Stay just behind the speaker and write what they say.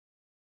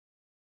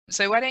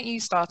So why don't you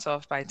start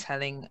off by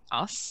telling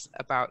us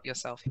about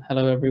yourself?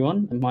 Hello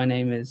everyone, my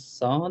name is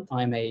Saad.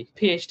 I'm a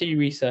PhD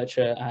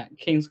researcher at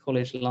King's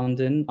College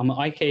London. I'm an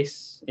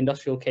ICASE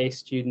industrial case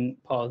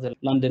student, part of the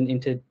London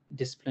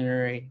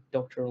Interdisciplinary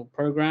Doctoral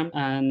Programme,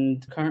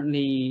 and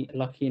currently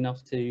lucky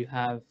enough to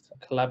have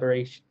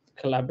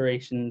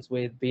collaborations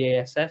with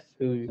BASF,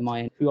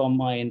 who are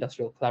my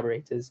industrial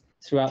collaborators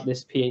throughout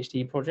this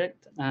PhD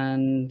project.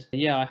 And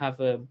yeah, I have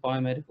a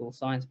biomedical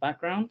science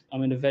background.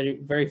 I'm in a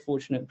very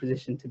fortunate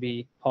position to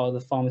be part of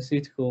the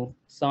pharmaceutical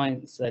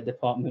science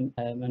department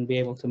and be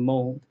able to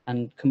mold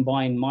and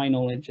combine my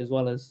knowledge as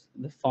well as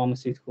the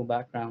pharmaceutical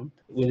background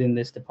within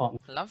this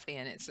department. Lovely,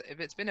 and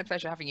it's been a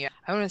pleasure having you.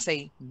 I want to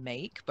say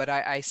but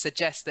I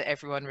suggest that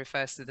everyone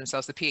refers to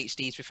themselves, the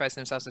PhDs refers to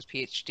themselves as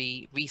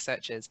PhD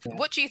researchers. Yeah.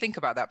 What do you think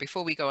about that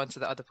before we go on to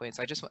the other points?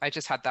 I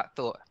just had that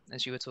thought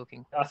as you were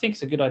talking. I think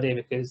it's a good idea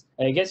because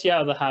it gets you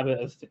out of the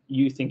habit of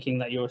you thinking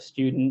that you're a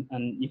student,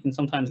 and you can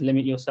sometimes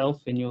limit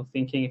yourself in your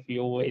thinking if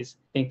you always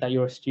think that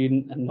you're a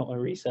student and not a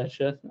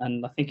researcher.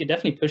 And I think it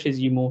definitely pushes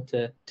you more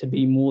to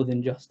be more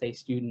than just a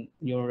student.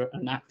 You're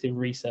an active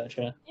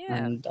researcher. Yeah.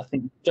 And I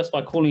think just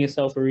by calling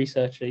yourself a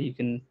researcher, you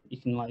can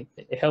like,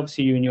 it helps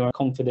you in your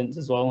confidence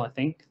as well, I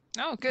think.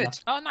 Oh, good.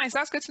 Oh, nice.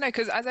 That's good to know.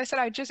 Because as I said,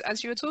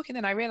 as you were talking,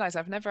 then I realized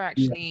I've never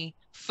actually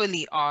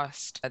fully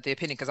asked the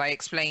opinion, because I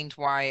explained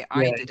why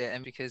I did it.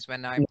 And because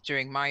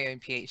during my own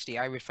PhD,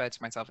 I referred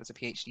to myself as a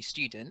PhD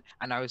student,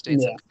 and I was doing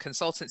some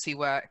consultancy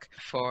work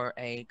for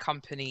a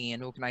company,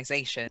 an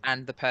organization.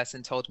 And the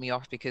person told me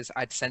off because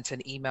I'd sent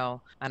an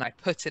email and I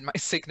put in my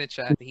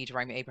signature, Vahid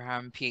Rahim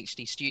Abraham,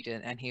 PhD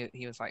student. And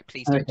he was like,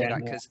 please don't do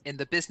that, because in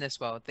the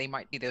business world,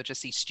 they'll just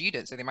see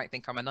students, so they might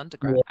think I'm an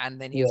undergrad. And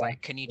then he was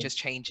like, can you just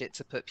change it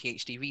to put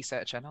PhD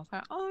researcher? And I was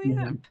like, oh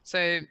yeah.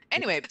 So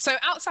anyway, so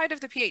outside of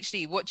the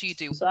PhD, what do you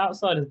do? So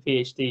outside of the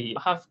PhD,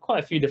 I have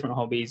quite a few different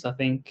hobbies. I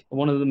think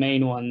one of the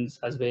main ones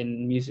has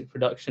been music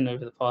production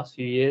over the past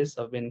few years.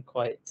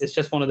 It's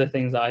just one of the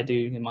things that I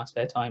do in my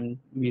spare time,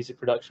 music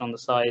production on the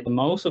side.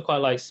 I also quite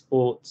like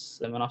sports,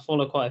 and I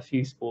follow quite a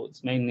few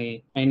sports,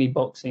 mainly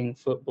boxing,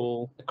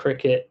 football,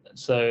 cricket.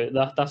 So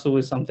that's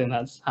always something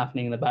that's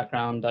happening in the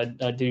background.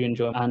 I do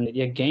enjoy, and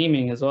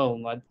gaming as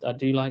well. I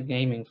do like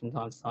gaming from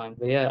time to time.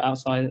 But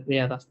outside,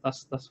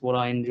 that's what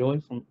I enjoy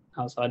from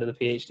outside of the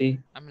PhD.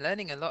 I'm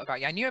learning a lot about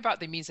you. I knew about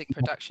the music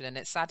production, and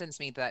it saddens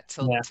me that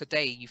till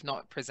today you've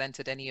not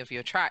presented any of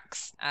your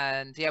tracks.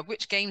 And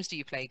which games do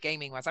you play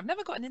gaming wise? I've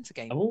never gotten into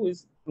gaming.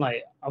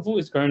 I've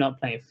always grown up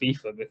playing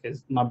FIFA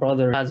because my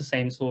brother has the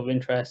same sort of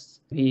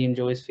interests. He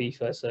enjoys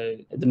FIFA, so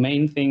the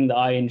main thing that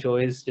I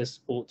enjoy is just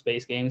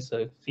sports-based games,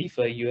 so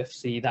FIFA,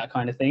 UFC, that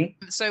kind of thing.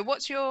 So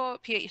what's your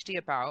PhD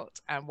about,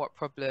 and what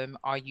problem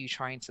are you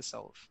trying to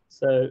solve?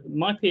 So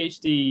my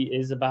PhD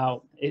is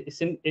about, it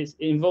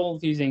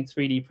involves using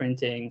 3D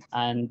printing,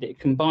 and it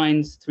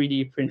combines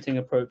 3D printing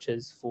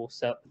approaches for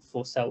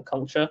cell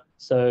culture.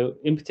 So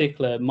in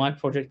particular, my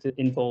project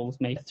involves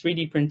making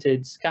 3D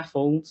printed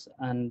scaffolds,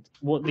 and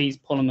what these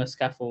polymer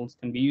scaffolds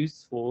can be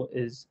used for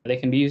is they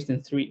can be used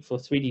for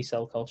 3D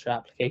cell culture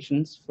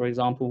applications. For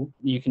example,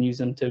 you can use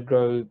them to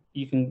grow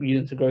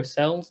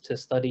cells to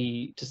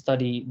study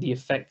the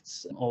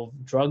effects of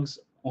drugs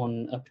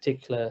on a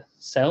particular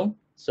cell.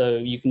 So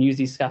you can use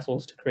these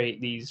scaffolds to create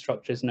these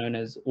structures known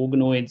as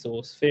organoids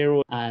or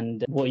spheroids.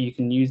 And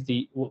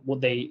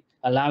what they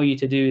allow you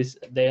to do is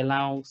they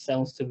allow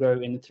cells to grow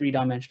in a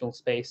three-dimensional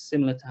space,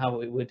 similar to how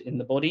it would in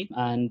the body.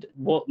 And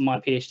what my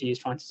PhD is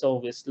trying to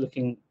solve is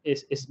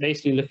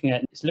basically looking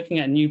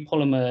at new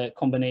polymer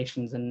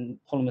combinations and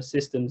polymer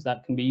systems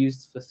that can be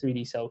used for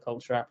 3D cell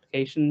culture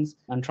applications,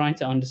 and trying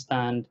to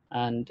understand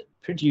and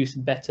produce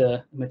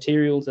better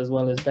materials as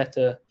well as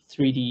better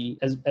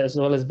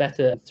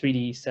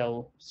 3D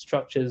cell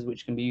structures,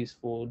 which can be used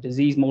for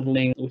disease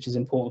modeling, which is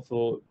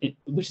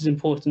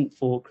important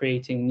for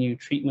creating new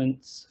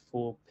treatments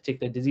for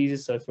particular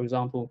diseases. So for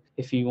example,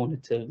 if you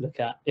wanted to look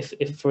at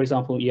if for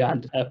example you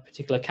had a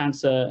particular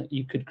cancer,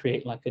 you could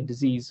create like a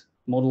disease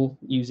model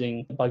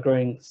by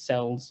growing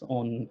cells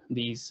on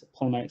these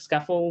polymeric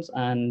scaffolds,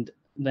 and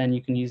then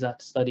you can use that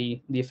to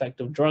study the effect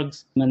of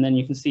drugs, and then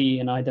you can see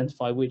and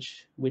identify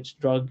which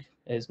drug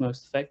is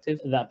most effective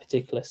in that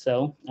particular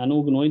cell and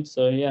organoid.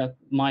 So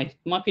my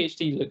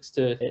PhD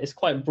it's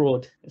quite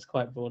broad.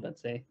 I'd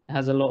say it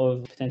has a lot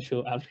of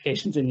potential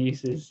applications and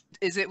uses.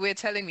 Is it weird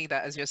telling me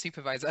that as your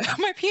supervisor?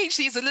 My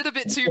PhD is a little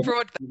bit too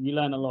broad. You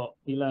learn a lot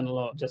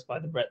just by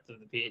the breadth of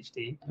the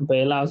PhD, but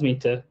it allows me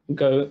to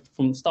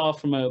start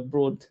from a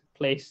broad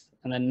place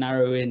and then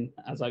narrow in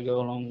as I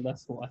go along.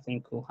 That's what I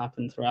think will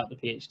happen throughout the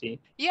PhD.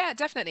 Yeah,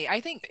 definitely. I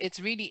think it's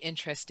really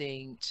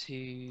interesting to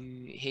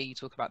hear you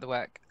talk about the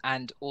work,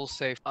 and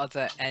also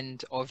other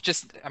end of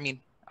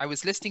I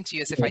was listening to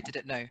you as if I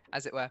didn't know,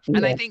 as it were.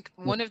 And I think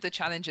one of the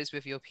challenges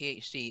with your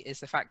PhD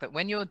is the fact that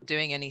when you're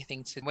doing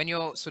anything when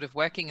you're sort of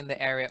working in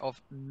the area of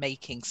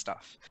making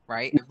stuff,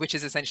 right, which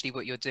is essentially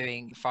what you're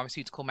doing,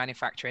 pharmaceutical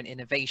manufacturing,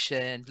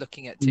 innovation,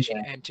 looking at tissue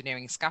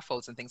engineering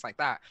scaffolds and things like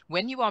that.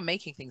 When you are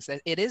making things,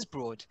 it is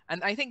broad.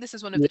 And I think this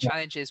is one of the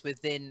challenges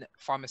within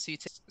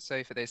pharmaceutics.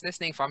 So for those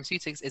listening,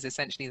 pharmaceutics is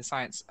essentially the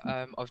science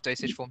of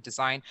dosage form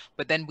design,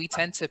 but then we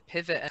tend to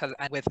pivot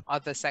with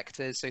other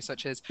sectors, so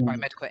such as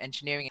biomedical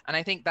engineering. And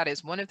I think that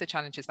is one of the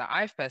challenges that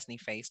I've personally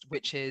faced,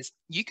 which is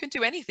you can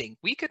do anything.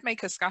 We could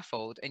make a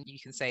scaffold and you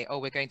can say, oh,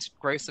 we're going to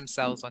grow some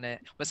cells on it,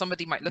 but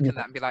somebody might look at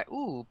that and be like,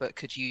 oh, but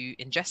could you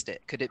ingest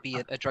it? Could it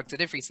be a drug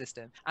delivery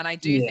system? And I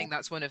do think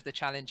that's one of the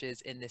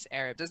challenges in this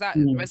area. Does that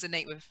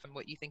resonate with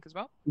what you think as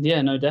well?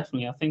 Yeah, no,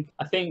 definitely. I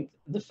think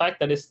the fact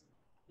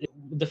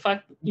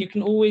that you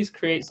can always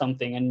create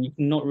something and you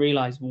can not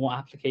realize what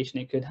application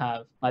it could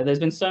have. Like there's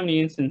been so many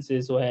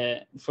instances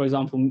where, for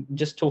example,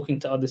 just talking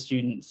to other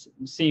students,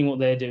 seeing what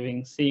they're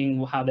doing,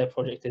 seeing how their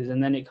project is,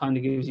 and then it kind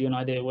of gives you an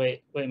idea,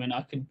 wait a minute,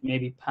 I could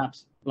maybe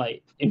perhaps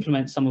like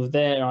implement some of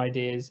their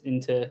ideas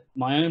into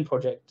my own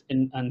project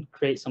and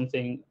create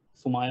something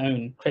for my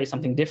own, create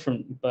something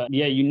different. But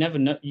yeah, you never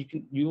know.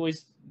 You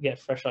always get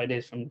fresh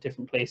ideas from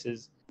different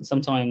places.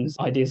 Sometimes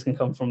ideas can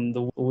come from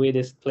the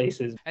weirdest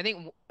places. I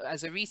think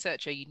as a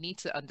researcher, you need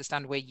to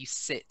understand where you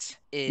sit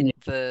in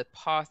the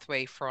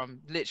pathway from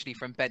literally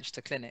from bench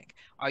to clinic.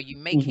 Are you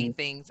making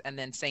things and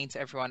then saying to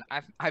everyone,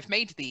 I've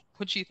made these,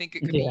 what do you think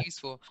it could be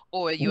useful?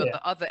 Or are you at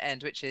the other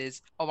end, which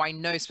is, oh, I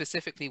know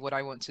specifically what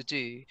I want to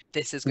do.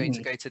 This is going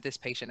to go to this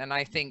patient. And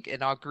I think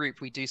in our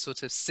group, we do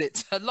sort of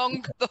sit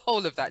along the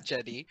whole of that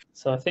journey.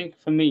 So I think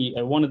for me,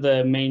 one of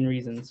the main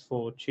reasons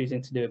for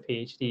choosing to do a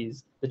PhD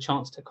is the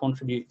chance to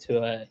contribute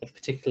to a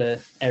particular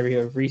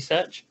area of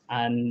research.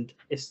 And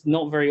it's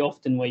not very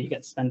often where you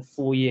get to spend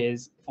 4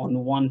 years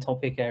on one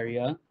topic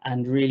area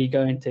and really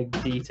go into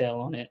detail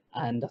on it.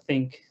 And I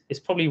think it's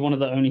probably one of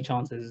the only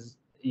chances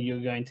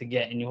you're going to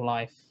get in your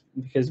life,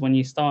 because when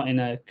you start in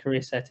a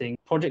career setting,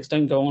 projects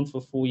don't go on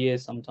for 4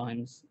 years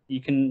sometimes.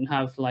 You can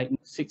have like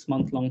 6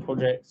 month long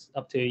projects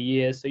up to a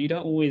year. So you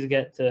don't always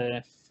get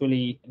to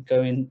fully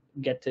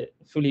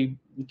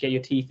get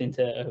your teeth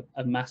into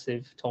a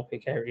massive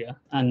topic area.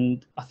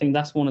 And I think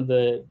that's one of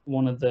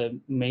the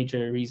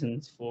major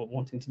reasons for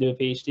wanting to do a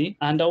PhD.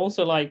 And I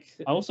also like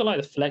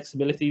the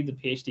flexibility the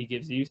PhD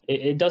gives you.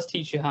 It does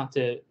teach you how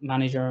to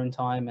manage your own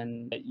time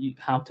and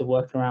how to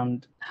work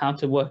around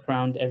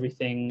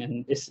everything.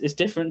 And it's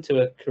different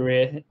to a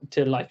career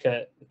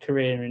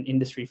in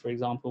industry, for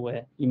example,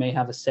 where you may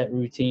have a set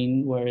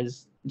routine,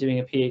 whereas doing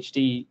a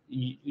PhD,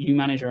 you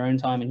manage your own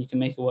time and you can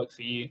make it work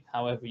for you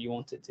however you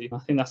want it to. I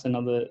think that's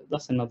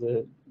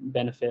another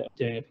benefit of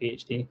doing a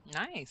PhD.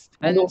 Nice.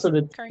 And also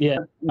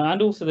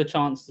the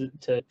chance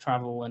to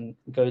travel and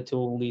go to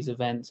all these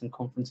events and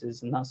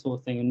conferences and that sort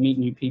of thing and meet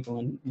new people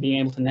and being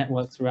able to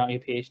network throughout your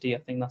PhD. I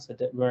think that's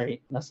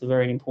a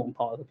very important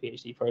part of the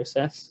PhD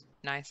process.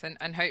 Nice.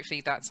 And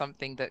hopefully that's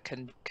something that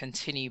can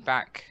continue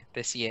back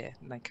this year,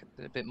 like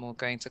a bit more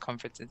going to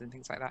conferences and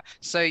things like that.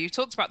 So you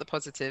talked about the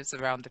positives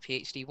around the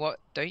PhD. What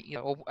don't you,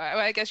 or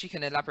I guess you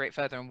can elaborate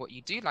further on what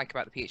you do like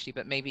about the PhD,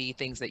 but maybe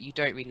things that you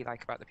don't really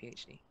like about the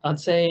PhD. I'd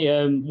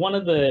say one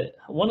of the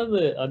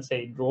I'd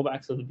say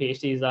drawbacks of the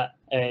PhD is that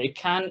it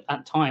can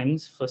at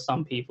times for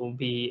some people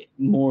be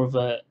more of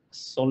a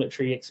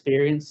solitary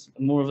experience,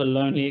 more of a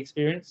lonely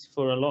experience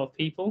for a lot of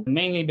people,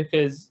 mainly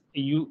because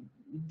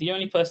the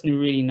only person who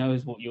really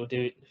knows what you're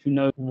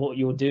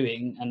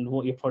doing, and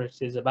what your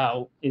project is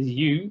about, is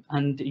you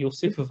and your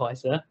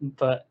supervisor.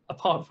 But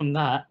apart from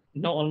that,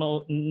 no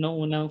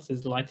one else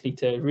is likely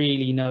to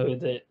really know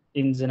the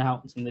ins and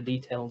outs and the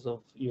details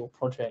of your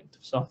project.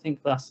 So I think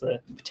that's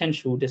a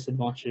potential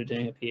disadvantage of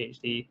doing a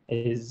PhD,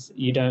 is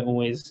you don't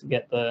always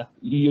get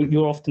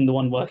you're often the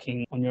one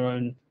working on your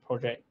own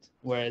project.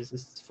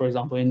 Whereas, for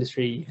example,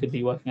 industry, you could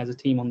be working as a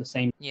team on the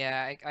same.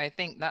 Yeah, I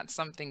think that's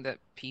something that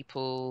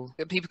people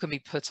can be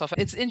put off.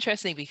 It's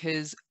interesting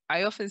because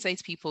I often say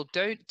to people,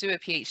 don't do a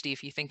PhD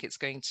if you think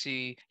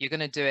you're going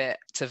to do it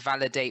to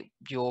validate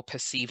your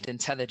perceived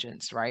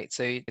intelligence, right?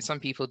 So some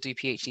people do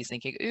PhDs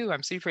thinking, ooh,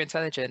 I'm super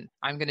intelligent,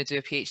 I'm going to do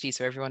a PhD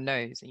so everyone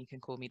knows and you can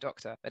call me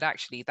doctor. But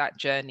actually that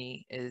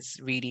journey is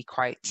really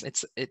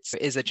it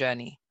is a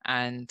journey.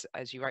 And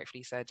as you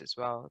rightfully said as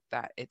well,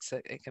 that it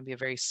can be a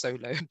very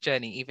solo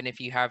journey. Even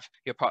if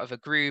you're part of a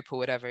group or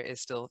whatever, it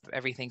is still,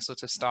 everything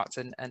sort of starts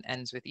and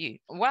ends with you.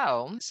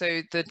 Well,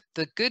 so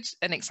the good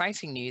and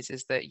exciting news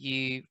is that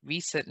you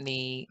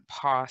recently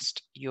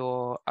passed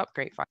your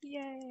upgrade Viva.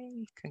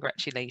 Yay!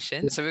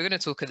 Congratulations. So we're going to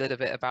talk a little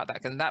bit about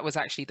that, and that was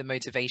actually the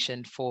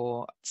motivation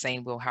for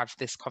saying we'll have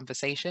this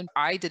conversation.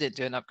 I didn't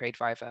do an upgrade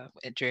Viva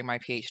during my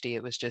PhD.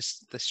 It was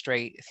just the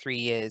straight 3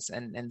 years,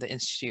 and the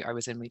institute I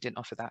was in, we didn't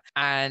offer that.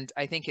 And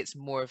I think it's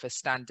more of a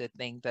standard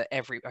thing that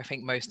I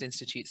think most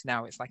institutes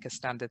now, it's like a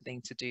standard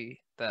thing to do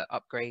the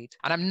upgrade.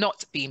 And I'm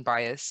not being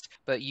biased,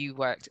 but you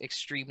worked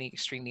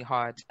extremely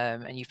hard,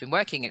 and you've been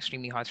working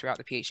extremely hard throughout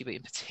the PhD, but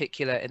in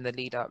particular in the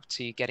lead up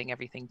to getting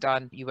everything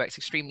done. You worked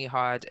extremely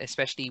hard,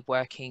 especially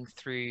working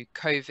through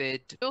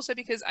COVID. Also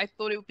because I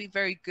thought it would be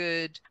very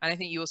good, and I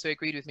think you also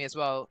agreed with me as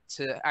well,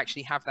 to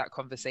actually have that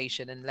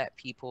conversation and let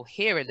people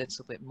hear a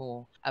little bit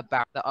more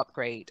about the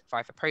upgrade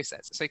Viva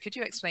process. So could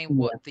you explain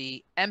what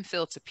the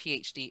MPhil to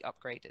PhD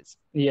upgrade is?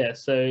 Yeah,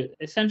 so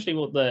essentially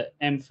what the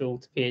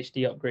MPhil to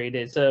PhD upgrade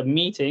is a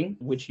meeting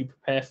which you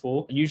prepare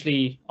for,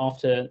 usually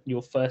after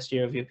your first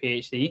year of your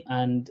PhD.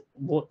 And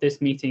what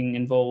this meeting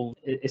involves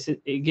is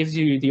it gives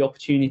you the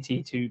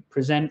opportunity to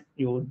present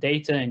your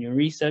data and your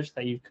research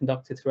that you've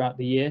conducted throughout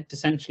the year. It's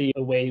essentially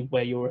a way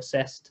where you're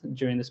assessed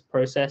during this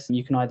process.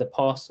 You can either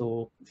pass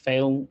or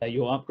fail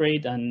your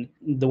upgrade. And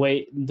the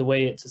way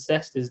it's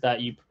assessed is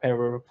that you prepare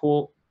a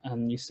report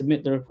and you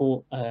submit the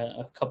report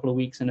a couple of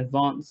weeks in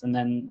advance, and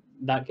then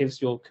that gives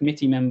your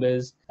committee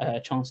members a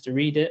chance to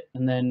read it.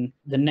 And then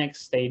the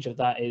next stage of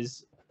that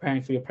is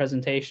preparing for your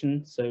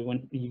presentation. So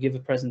when you give a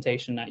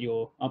presentation at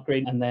your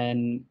upgrade, and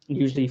then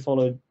usually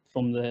followed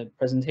from the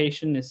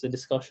presentation is a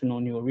discussion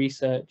on your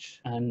research,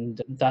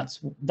 and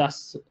that's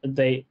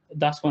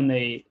when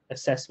they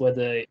assess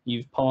whether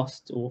you've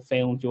passed or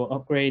failed your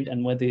upgrade,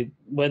 and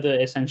whether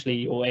essentially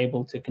you're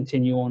able to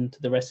continue on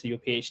to the rest of your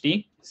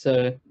PhD.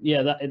 So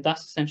yeah,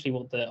 that's essentially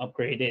what the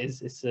upgrade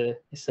is. It's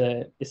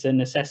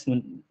an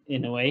assessment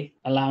in a way,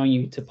 allowing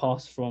you to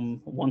pass from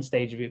one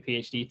stage of your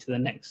PhD to the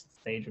next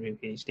stage of your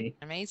PhD.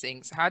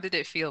 Amazing. So how did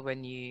it feel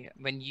when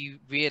you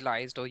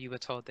realized, or you were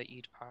told, that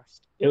you'd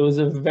passed? It was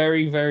a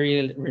very,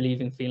 very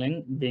relieving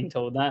feeling being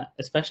told that,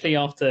 especially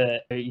after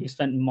you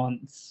spent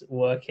months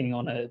working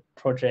on a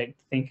project,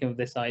 thinking of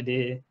this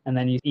idea, and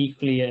then you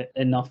equally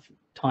enough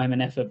time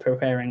and effort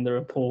preparing the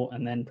report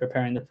and then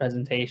preparing the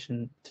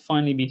presentation to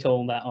finally be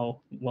told that, oh,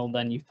 well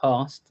done, you've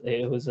passed.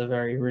 It was a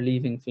very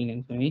relieving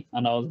feeling for me,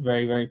 and I was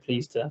very, very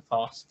pleased to have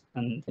passed.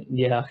 And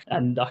yeah,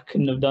 and I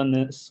couldn't have done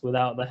this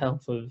without the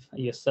help of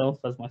yourself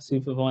as my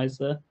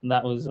supervisor.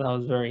 It was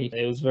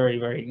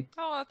very.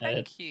 Oh,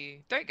 thank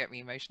you. Don't get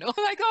me emotional.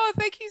 Oh my God,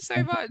 thank you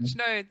so much.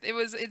 No,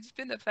 it's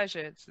been a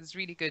pleasure. It's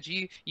really good.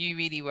 You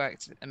really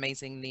worked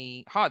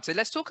amazingly hard. So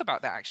let's talk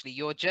about that actually.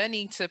 Your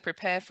journey to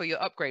prepare for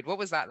your upgrade. What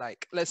was that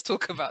like? Let's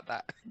talk about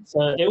that.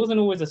 So it wasn't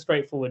always a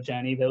straightforward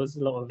journey. There was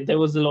a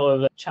lot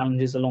of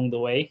challenges along the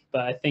way,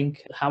 but I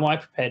think how I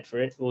prepared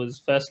for it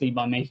was firstly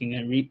by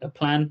making a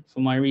plan for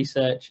my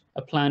research,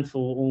 a plan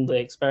for all the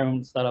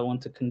experiments that I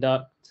want to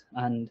conduct,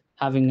 and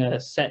having a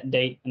set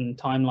date and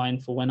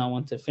timeline for when I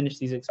want to finish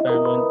these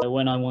experiments,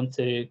 when I want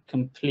to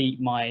complete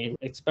my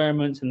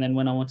experiments, and then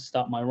when I want to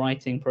start my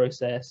writing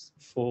process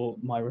for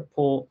my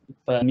report.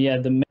 But yeah,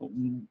 the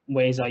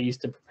ways I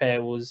used to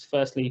prepare was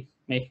firstly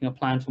making a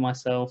plan for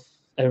myself,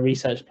 a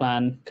research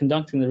plan,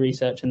 conducting the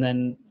research, and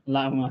then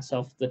allowing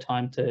myself the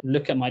time to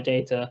look at my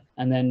data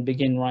and then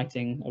begin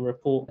writing a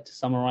report to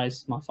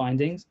summarize my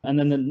findings. And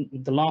then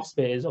the last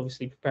bit is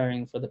obviously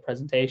preparing for the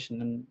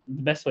presentation, and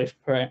the best way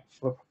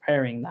for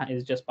preparing that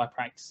is just by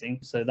practicing.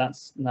 So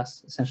that's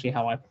essentially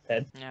how I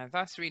prepared. Yeah,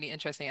 that's really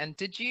interesting. And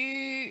did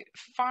you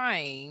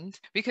find,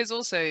 because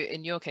also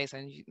in your case,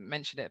 and you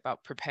mentioned it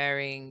about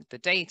preparing the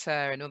data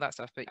and all that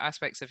stuff, but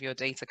aspects of your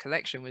data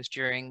collection was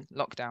during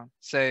lockdown.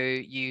 So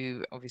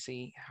you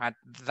obviously had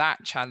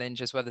that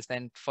challenge as well as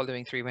then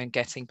following through when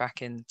getting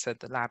back into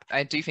the lab.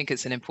 I do think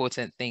it's an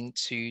important thing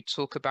to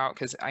talk about,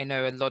 because I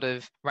know a lot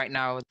of right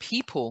now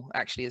people,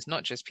 actually, it's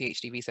not just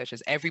PhD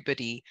researchers,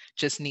 everybody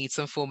just needs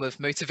some form of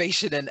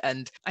motivation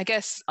and I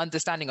guess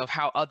understanding of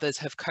how others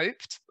have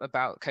coped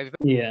about COVID.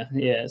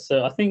 Yeah.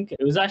 So I think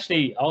I was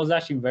actually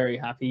very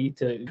happy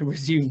to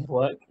resume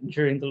work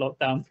during the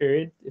lockdown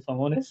period, if I'm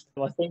honest.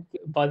 I think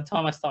by the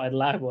time I started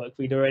lab work,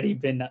 we'd already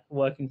been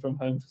working from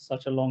home for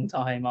such a long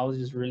time. I was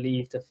just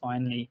relieved to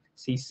finally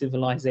see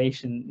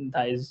civilization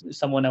that is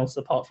someone else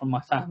apart from my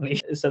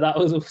family. So that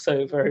was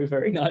also very,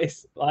 very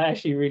nice. I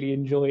actually really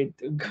enjoyed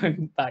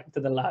going back to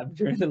the lab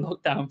during the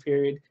lockdown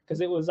period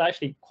because it was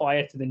actually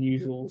quieter than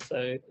usual.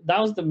 So that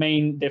was the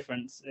main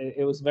difference.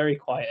 It was very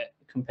quiet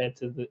compared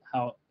to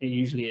how it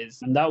usually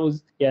is, and that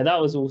was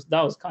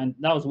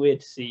weird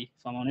to see,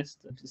 if I'm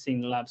honest,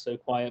 seeing the lab so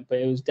quiet. But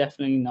it was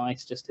definitely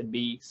nice just to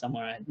be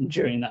somewhere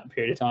during that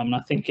period of time, and I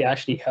think it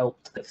actually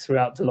helped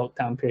throughout the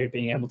lockdown period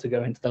being able to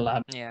go into the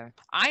lab. Yeah,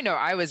 I know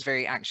I was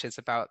very anxious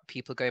about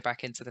people go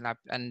back into the lab,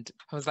 and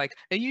I was like,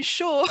 are you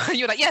sure?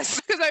 You're like,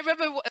 yes, because I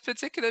remember a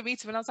particular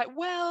meeting when I was like,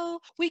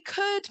 well, we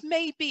could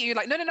maybe. You're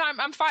like, no,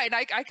 I'm fine,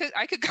 I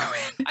could go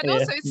in. And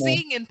also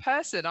seeing in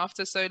person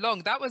after so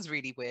long, that was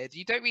really weird.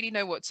 You don't really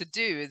know what to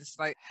do. It's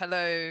like,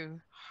 hello,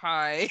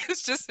 hi.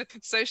 It's just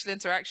social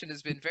interaction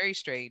has been very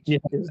strange. Yeah,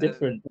 it was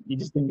different. You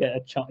just didn't get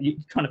a chance. You're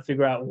trying to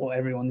figure out what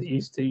everyone's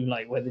used to,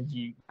 like whether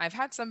you. I've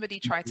had somebody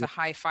try to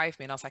high five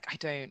me, and I was like, I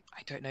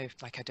don't know,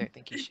 like I don't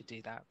think you should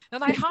do that. And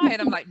they're like, hi,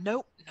 and I'm like,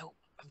 nope,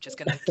 I'm just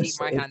going to keep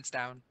my hands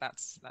down.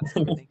 That's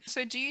everything.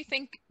 So do you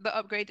think the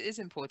upgrade is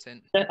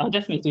important? Yeah, I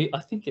definitely do. I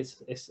think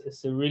it's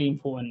a really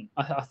important.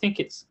 I think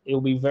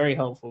it'll be very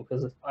helpful,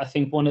 because I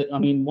think one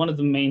of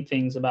the main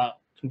things about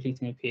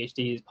completing a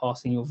PhD is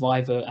passing your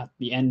Viva at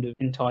the end of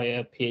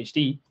entire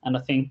PhD, and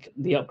I think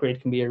the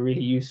upgrade can be a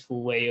really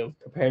useful way of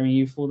preparing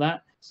you for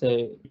that.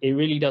 So it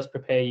really does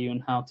prepare you on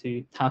how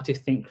to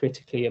think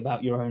critically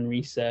about your own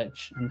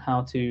research, and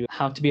how to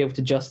be able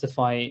to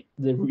justify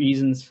the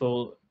reasons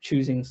for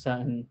choosing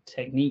certain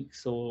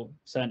techniques or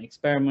certain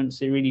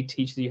experiments. It really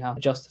teaches you how to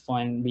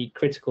justify and be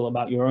critical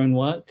about your own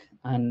work.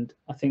 And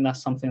I think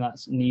that's something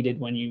that's needed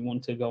when you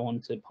want to go on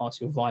to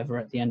pass your Viva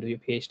at the end of your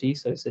PhD.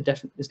 So it's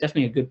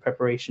definitely a good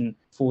preparation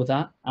for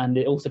that. And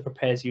it also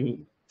prepares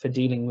you for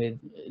dealing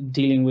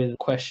with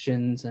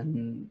questions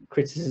and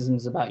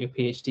criticisms about your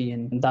PhD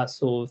and that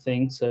sort of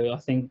thing. So I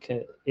think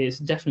it's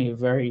definitely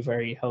very,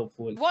 very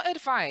helpful. What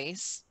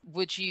advice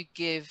would you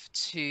give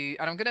to,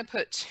 and I'm going to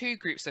put two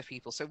groups of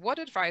people. So what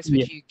advice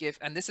would you give,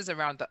 and this is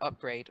around the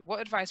upgrade, what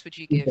advice would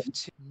you give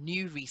to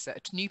new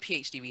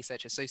PhD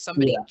researchers? So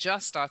somebody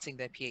just starting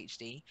their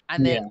PhD,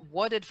 and then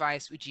what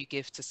advice would you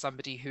give to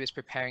somebody who is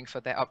preparing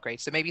for their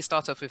upgrade? So maybe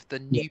start off with the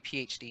new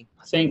PhD.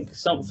 I think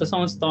for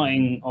someone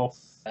starting off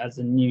as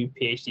a new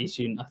PhD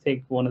student, I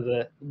think one of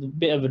the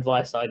bit of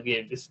advice I'd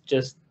give is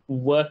just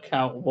work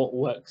out what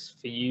works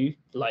for you,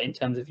 like in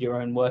terms of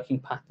your own working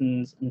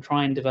patterns, and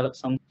try and develop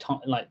some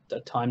like a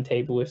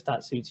timetable if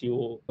that suits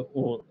you,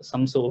 or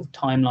some sort of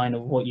timeline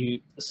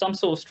of some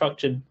sort of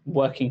structured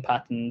working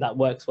pattern that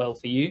works well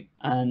for you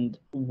and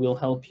will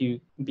help you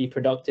be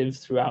productive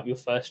throughout your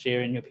first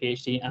year in your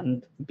PhD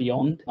and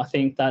beyond. I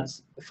think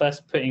that's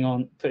first putting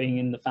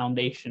in the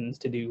foundations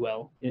to do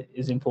well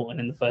is important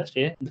in the first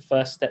year. The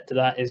first step to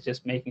that is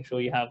just making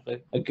sure you have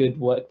a good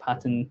work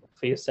pattern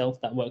for yourself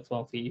that works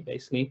well for you,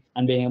 basically,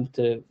 and being able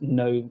to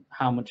know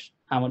how much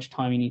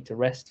time you need to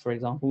rest, for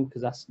example,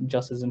 because that's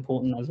just as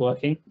important as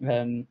working.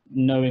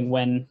 Knowing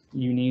when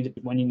you need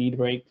a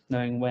break,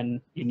 knowing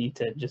when you need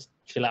to just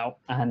chill out.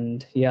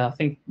 And yeah, I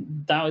think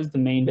that was the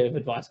main bit of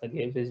advice I'd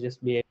give, is just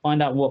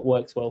find out what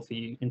works well for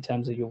you in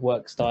terms of your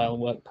work style,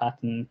 work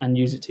pattern, and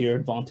use it to your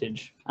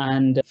advantage.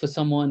 And for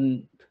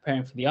someone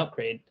preparing for the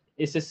upgrade,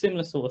 it's a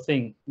similar sort of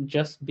thing.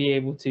 Just be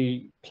able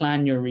to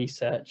plan your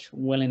research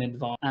well in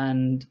advance,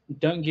 and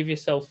don't give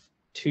yourself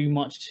too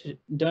much.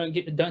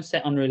 Don't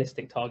set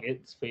unrealistic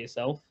targets for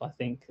yourself. I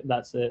think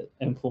that's an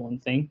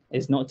important thing,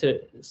 is not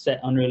to set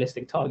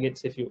unrealistic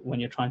targets when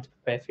you're trying to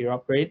prepare for your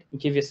upgrade.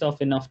 Give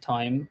yourself enough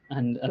time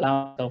and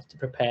allow yourself to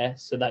prepare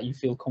so that you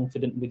feel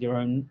confident with your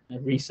own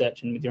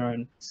research and with your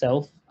own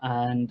self.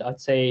 And I'd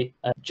say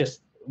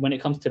just when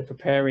it comes to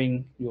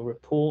preparing your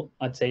report,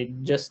 I'd say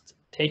just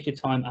take your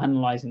time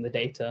analyzing the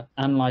data,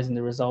 analyzing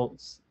the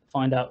results,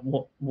 find out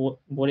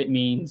what it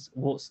means,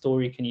 what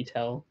story can you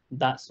tell.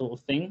 That sort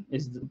of thing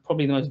is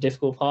probably the most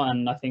difficult part,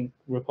 and I think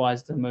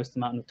requires the most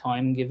amount of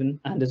time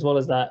given. And as well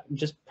as that,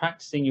 just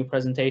practicing your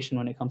presentation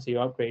when it comes to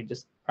your upgrade.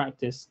 Just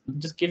practice,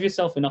 just give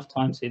yourself enough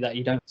time so that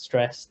you don't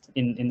stress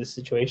in the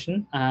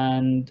situation.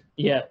 And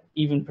yeah,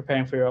 even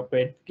preparing for your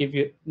upgrade, give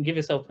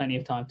yourself plenty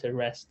of time to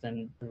rest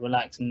and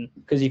relax, and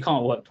because you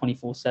can't work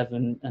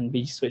 24/7 and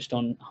be switched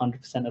on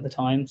 100% of the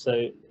time,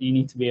 so you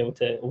need to be able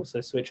to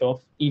also switch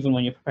off even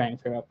when you're preparing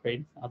for your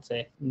upgrade. I'd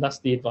say that's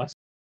the advice.